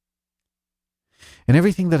 And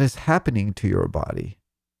everything that is happening to your body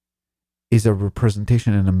is a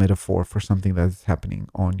representation and a metaphor for something that is happening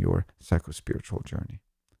on your psycho-spiritual journey.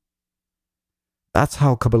 That's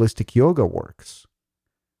how Kabbalistic yoga works.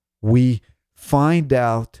 We find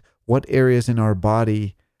out what areas in our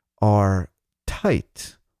body are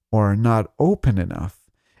tight or are not open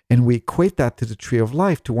enough, and we equate that to the tree of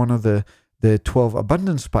life, to one of the 12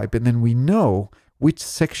 abundance pipe, and then we know which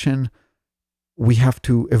section we have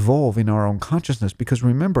to evolve in our own consciousness. Because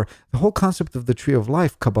remember, the whole concept of the tree of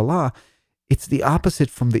life, Kabbalah, it's the opposite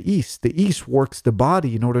from the East. The East works the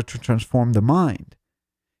body in order to transform the mind.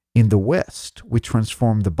 In the West, we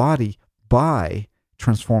transform the body by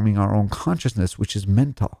transforming our own consciousness, which is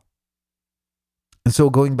mental. And so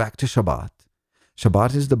going back to Shabbat,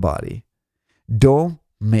 Shabbat is the body. Don't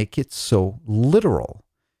make it so literal.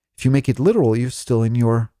 If you make it literal, you're still in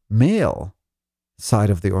your male side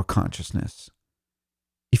of your consciousness.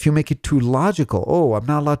 If you make it too logical, oh, I'm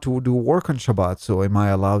not allowed to do work on Shabbat, so am I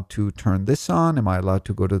allowed to turn this on? Am I allowed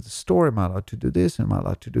to go to the store? Am I allowed to do this? Am I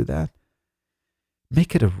allowed to do that?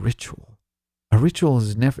 Make it a ritual. A ritual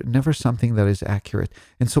is never something that is accurate.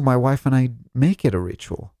 And so my wife and I make it a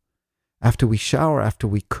ritual. After we shower, after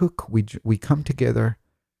we cook, we come together,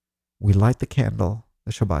 we light the candle,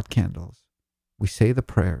 the Shabbat candles, we say the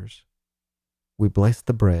prayers, we bless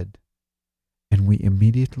the bread, and we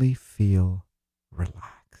immediately feel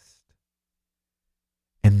relaxed.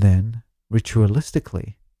 And then,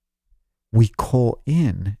 ritualistically, we call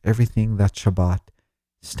in everything that Shabbat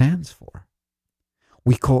stands for.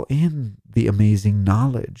 We call in the amazing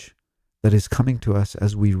knowledge that is coming to us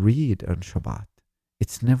as we read on Shabbat.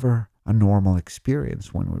 It's never a normal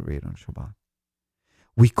experience when we read on Shabbat.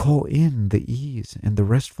 We call in the ease and the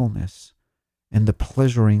restfulness and the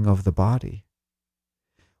pleasuring of the body.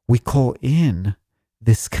 We call in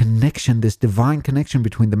this connection, this divine connection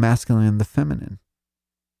between the masculine and the feminine.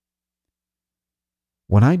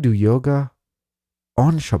 When I do yoga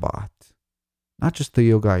on Shabbat, not just the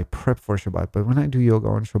yoga I prep for Shabbat, but when I do yoga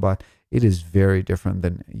on Shabbat, it is very different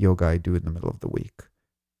than yoga I do in the middle of the week.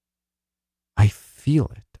 I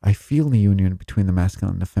feel it. I feel the union between the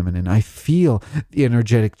masculine and the feminine. I feel the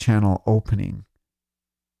energetic channel opening.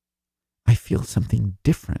 I feel something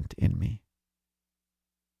different in me.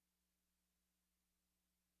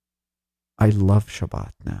 I love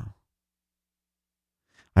Shabbat now.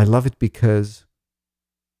 I love it because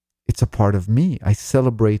it's a part of me. I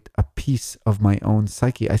celebrate a piece of my own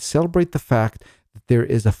psyche. I celebrate the fact that there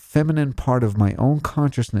is a feminine part of my own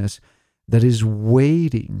consciousness that is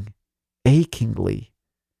waiting achingly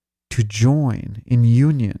to join in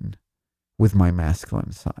union with my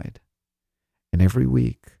masculine side. And every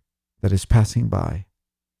week that is passing by,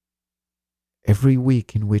 every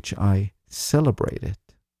week in which I celebrate it,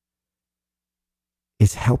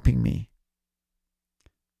 is helping me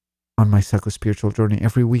on my psycho-spiritual journey.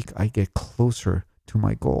 Every week I get closer to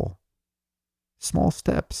my goal. Small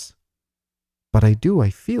steps, but I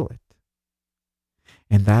feel it.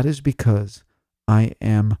 And that is because I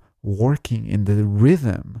am working in the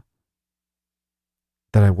rhythm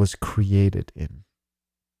that I was created in.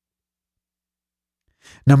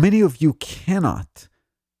 Now, many of you cannot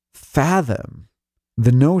fathom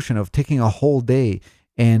the notion of taking a whole day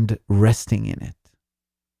and resting in it.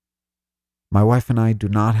 My wife and I do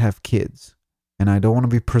not have kids, and I don't want to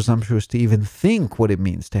be presumptuous to even think what it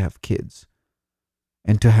means to have kids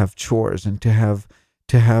and to have chores and to have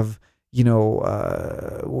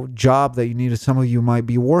job that you need. Some of you might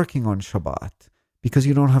be working on Shabbat because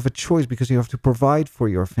you don't have a choice, because you have to provide for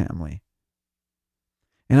your family.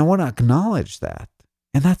 And I want to acknowledge that,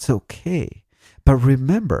 and that's okay. But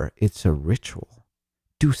remember, it's a ritual.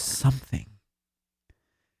 Do something.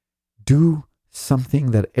 Do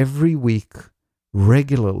something that every week,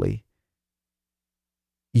 regularly,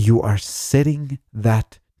 you are setting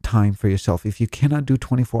that time for yourself. If you cannot do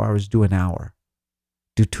 24 hours, do an hour.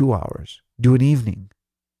 Do 2 hours. Do an evening.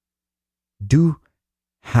 Do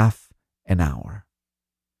half an hour.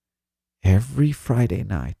 Every Friday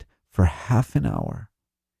night, for half an hour,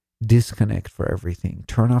 disconnect for everything.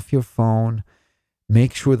 Turn off your phone.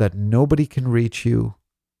 Make sure that nobody can reach you,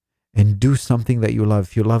 and do something that you love.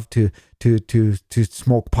 If you love to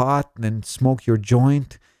smoke pot, then smoke your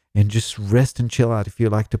joint and just rest and chill out. If you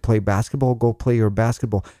like to play basketball, go play your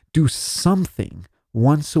basketball. Do something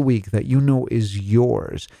once a week that you know is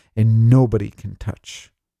yours and nobody can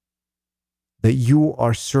touch. That you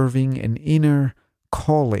are serving an inner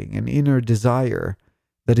calling, an inner desire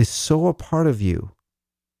that is so a part of you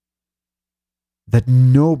that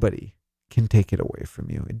nobody can take it away from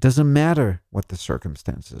you. It doesn't matter what the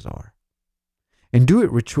circumstances are. And do it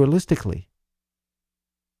ritualistically.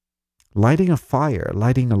 Lighting a fire,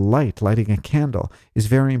 lighting a light, lighting a candle is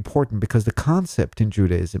very important, because the concept in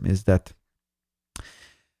Judaism is that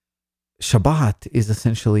Shabbat is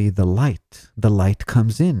essentially the light. The light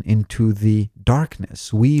comes into the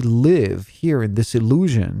darkness. We live here in this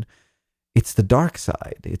illusion. It's the dark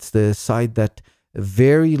side. It's the side that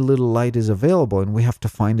very little light is available, and we have to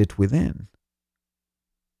find it within.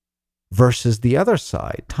 Versus the other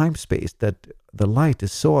side, time-space, that the light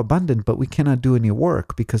is so abundant, but we cannot do any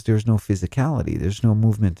work because there's no physicality, there's no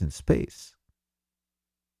movement in space.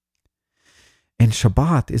 And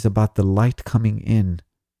Shabbat is about the light coming in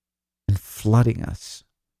and flooding us.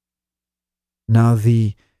 Now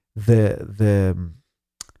the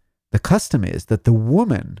custom is that the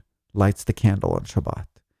woman lights the candle on Shabbat.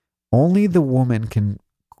 Only the woman can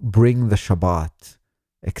bring the Shabbat,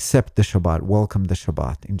 accept the Shabbat, welcome the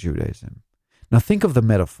Shabbat in Judaism. Now think of the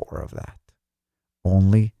metaphor of that.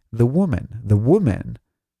 Only the woman. The woman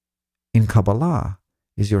in Kabbalah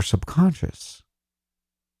is your subconscious.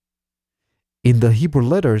 In the Hebrew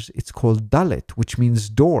letters, it's called Dalet, which means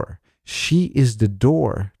door. She is the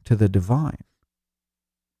door to the divine.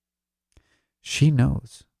 She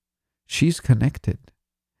knows. She's connected.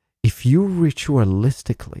 If you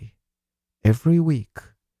ritualistically, every week,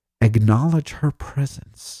 acknowledge her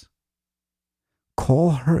presence,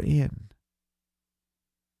 call her in,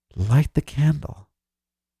 light the candle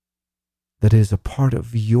that is a part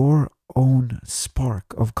of your own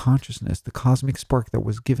spark of consciousness, the cosmic spark that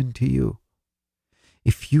was given to you.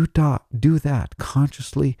 If you do that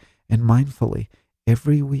consciously and mindfully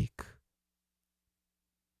every week,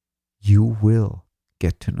 you will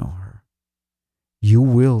get to know her. You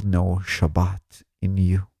will know Shabbat in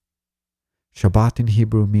you. Shabbat in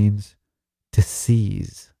Hebrew means to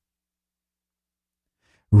seize.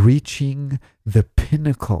 Reaching the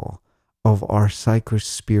pinnacle of our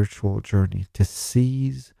psycho-spiritual journey, to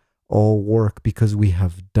seize all work because we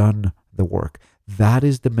have done the work. That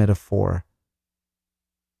is the metaphor,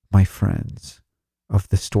 my friends, of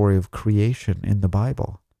the story of creation in the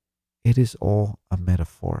Bible. It is all a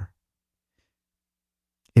metaphor.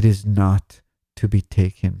 It is not to be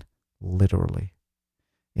taken literally.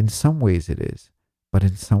 In some ways it is, but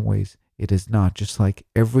in some ways it is not. Just like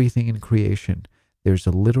everything in creation, there's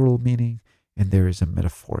a literal meaning and there is a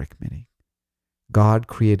metaphoric meaning. God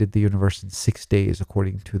created the universe in 6 days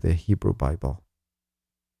according to the Hebrew Bible.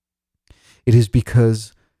 It is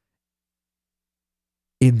because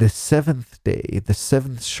in the seventh day, the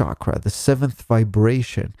seventh chakra, the seventh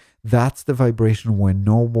vibration, that's the vibration when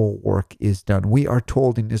no more work is done. We are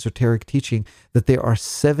told in esoteric teaching that there are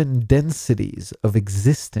 7 densities of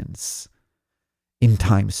existence in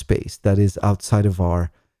time-space that is outside of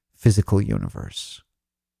our physical universe.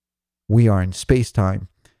 We are in space-time,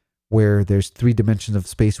 where there's 3 dimensions of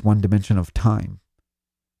space, 1 dimension of time.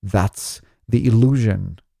 That's the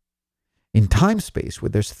illusion. In time-space, where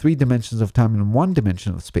there's 3 dimensions of time and 1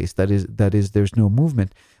 dimension of space, that is there's no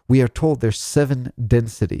movement, we are told there's 7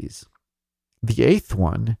 densities. The 8th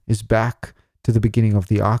one is back to the beginning of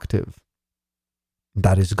the octave.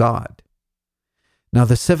 That is God. Now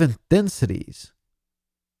the 7 densities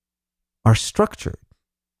are structured.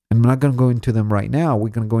 And I'm not going to go into them right now. We're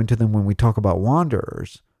going to go into them when we talk about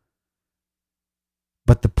wanderers.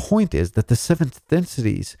 But the point is that the 7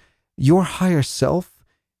 densities, Your higher self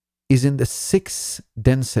is in the 6th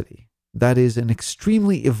density. That is an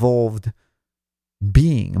extremely evolved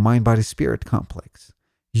being, a mind-body-spirit complex.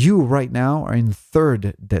 You right now are in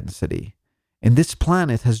 3rd density. And this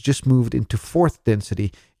planet has just moved into 4th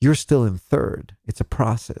density. You're still in 3rd. It's a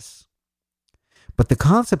process. But the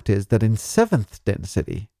concept is that in 7th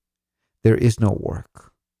density, there is no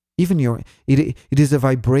work. Even it is a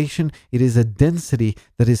vibration, it is a density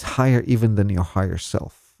that is higher even than your higher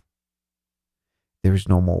self. There is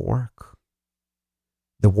no more work.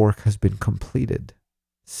 The work has been completed,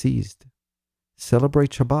 ceased.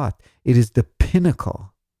 Celebrate Shabbat. It is the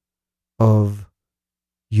pinnacle of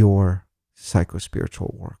your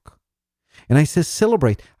psycho-spiritual work. And I say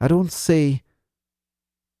celebrate. I don't say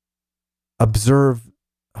observe.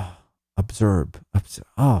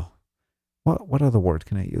 What other word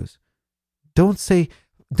can I use? Don't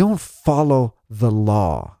follow the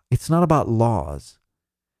law. It's not about laws.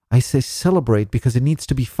 I say celebrate because it needs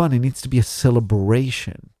to be fun. It needs to be a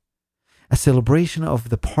celebration. A celebration of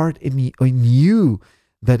the part in you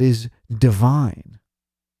that is divine.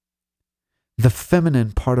 The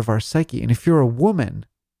feminine part of our psyche. And if you're a woman,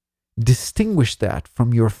 distinguish that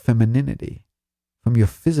from your femininity, from your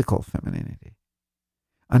physical femininity.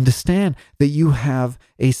 Understand that you have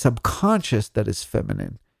a subconscious that is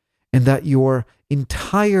feminine and that your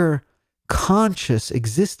entire conscious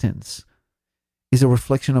existence is a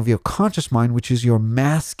reflection of your conscious mind, which is your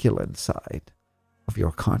masculine side of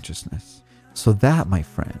your consciousness. So that, my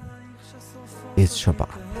friend, is Shabbat.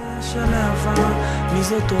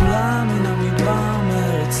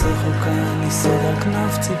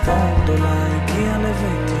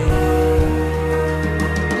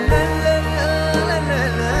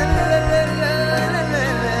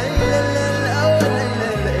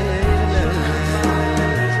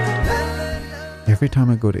 Every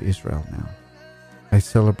time I go to Israel now, I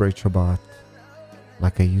celebrate Shabbat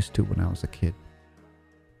like I used to when I was a kid.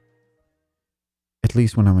 At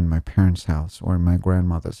least when I'm in my parents' house or in my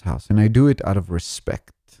grandmother's house. And I do it out of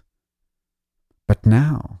respect. But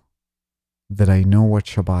now that I know what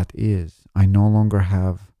Shabbat is, I no longer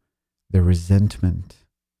have the resentment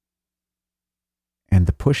and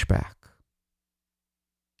the pushback.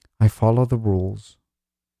 I follow the rules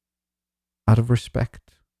out of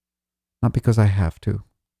respect. Not because I have to,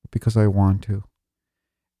 but because I want to.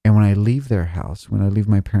 And when I leave their house, when I leave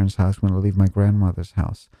my parents' house, when I leave my grandmother's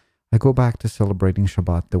house, I go back to celebrating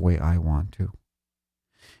Shabbat the way I want to.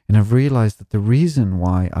 And I've realized that the reason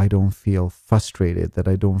why I don't feel frustrated, that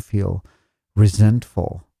I don't feel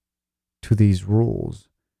resentful to these rules,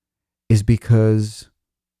 is because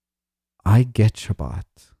I get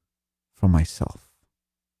Shabbat for myself.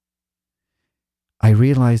 I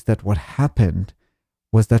realized that what happened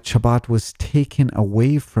was that Shabbat was taken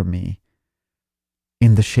away from me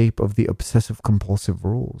in the shape of the obsessive-compulsive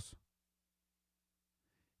rules.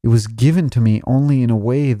 It was given to me only in a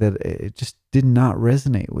way that it just did not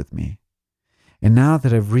resonate with me. And now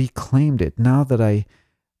that I've reclaimed it, now that I'm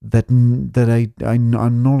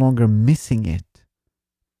no longer missing it,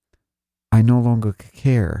 I no longer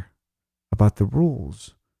care about the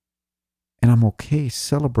rules. And I'm okay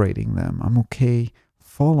celebrating them. I'm okay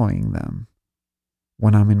following them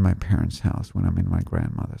when I'm in my parents' house, when I'm in my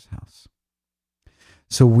grandmother's house.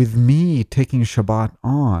 So with me taking Shabbat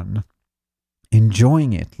on,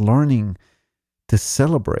 enjoying it, learning to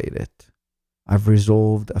celebrate it, I've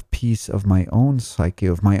resolved a piece of my own psyche,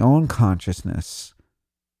 of my own consciousness,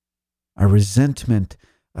 a resentment,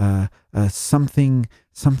 something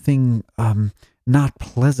not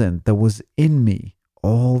pleasant that was in me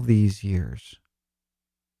all these years.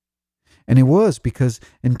 And it was because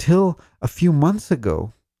until a few months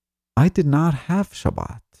ago, I did not have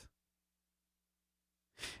Shabbat.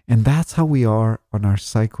 And that's how we are on our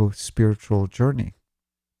psycho-spiritual journey.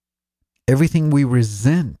 Everything we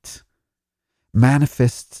resent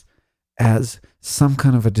manifests as some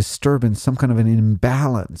kind of a disturbance, some kind of an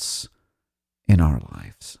imbalance in our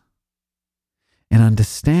lives. And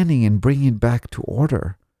understanding and bringing it back to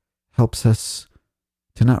order helps us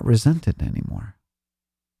to not resent it anymore.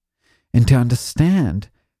 And to understand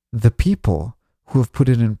the people who have put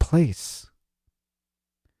it in place.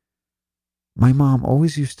 My mom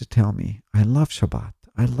always used to tell me, I love Shabbat.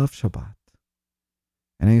 I love Shabbat.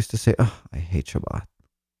 And I used to say, I hate Shabbat.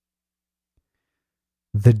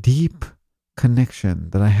 The deep connection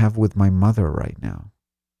that I have with my mother right now,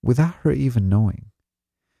 without her even knowing,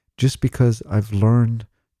 just because I've learned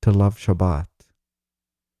to love Shabbat,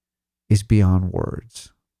 is beyond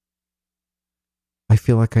words. I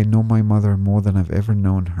feel like I know my mother more than I've ever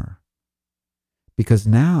known her. Because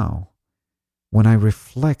now, when I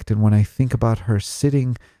reflect and when I think about her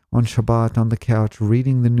sitting on Shabbat on the couch,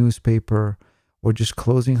 reading the newspaper, or just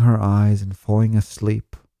closing her eyes and falling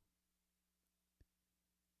asleep.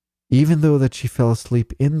 Even though that she fell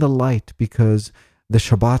asleep in the light because the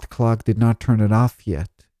Shabbat clock did not turn it off yet.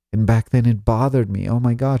 And back then it bothered me. Oh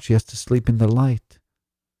my God, she has to sleep in the light.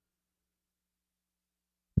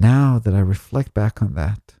 Now that I reflect back on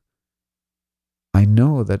that, I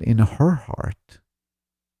know that in her heart,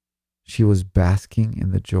 she was basking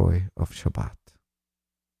in the joy of Shabbat.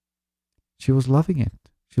 She was loving it.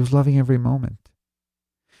 She was loving every moment.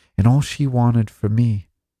 And all she wanted from me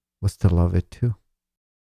was to love it too.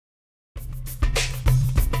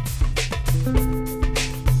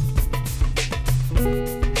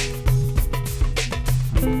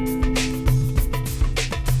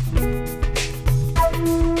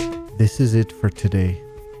 This is it for today.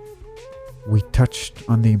 We touched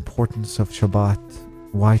on the importance of Shabbat,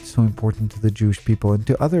 why it's so important to the Jewish people and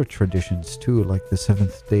to other traditions too, like the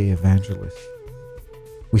Seventh-day Evangelists.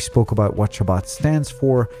 We spoke about what Shabbat stands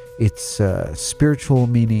for, its spiritual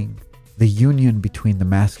meaning, the union between the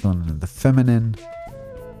masculine and the feminine,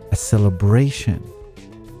 a celebration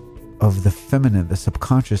of the feminine, the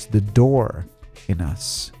subconscious, the door in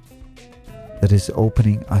us that is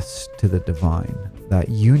opening us to the divine. That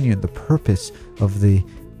union, the purpose of the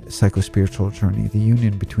psychospiritual journey, the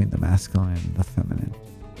union between the masculine and the feminine.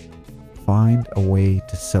 Find a way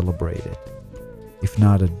to celebrate it. If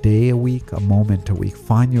not a day a week, a moment a week,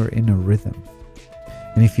 find your inner rhythm.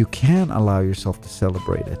 And if you can allow yourself to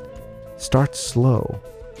celebrate it, start slow.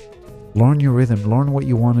 Learn your rhythm, learn what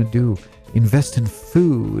you want to do. Invest in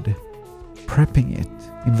food, prepping it.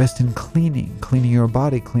 Invest in cleaning your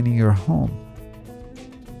body, cleaning your home.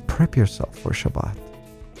 Prep yourself for Shabbat.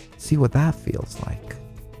 See what that feels like.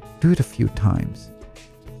 Do it a few times.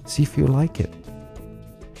 See if you like it.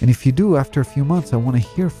 And if you do, after a few months, I want to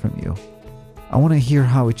hear from you. I want to hear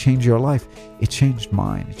how it changed your life. It changed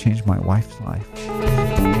mine. It changed my wife's life.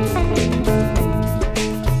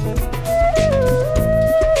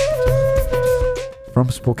 From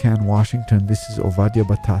Spokane, Washington, this is Ovadya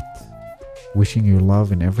Batat, wishing you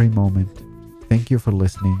love in every moment. Thank you for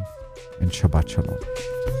listening, and Shabbat Shalom.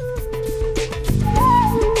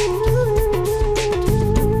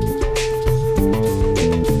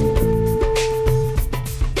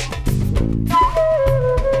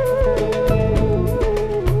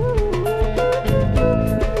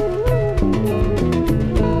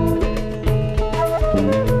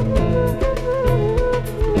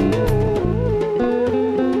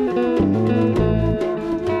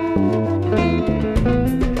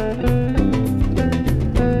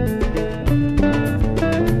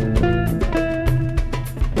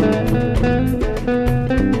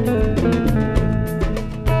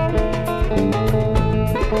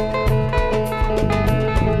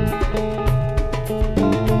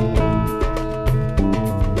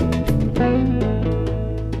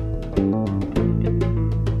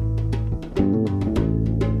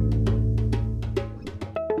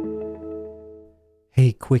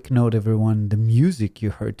 Quick note, everyone, the music you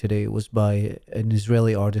heard today was by an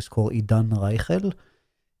Israeli artist called Idan Reichel,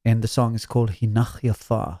 and the song is called Hinach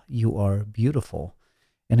Yafa, You Are Beautiful,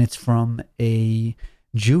 and it's from a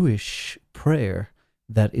Jewish prayer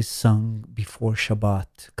that is sung before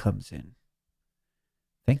Shabbat comes in.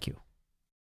 Thank you.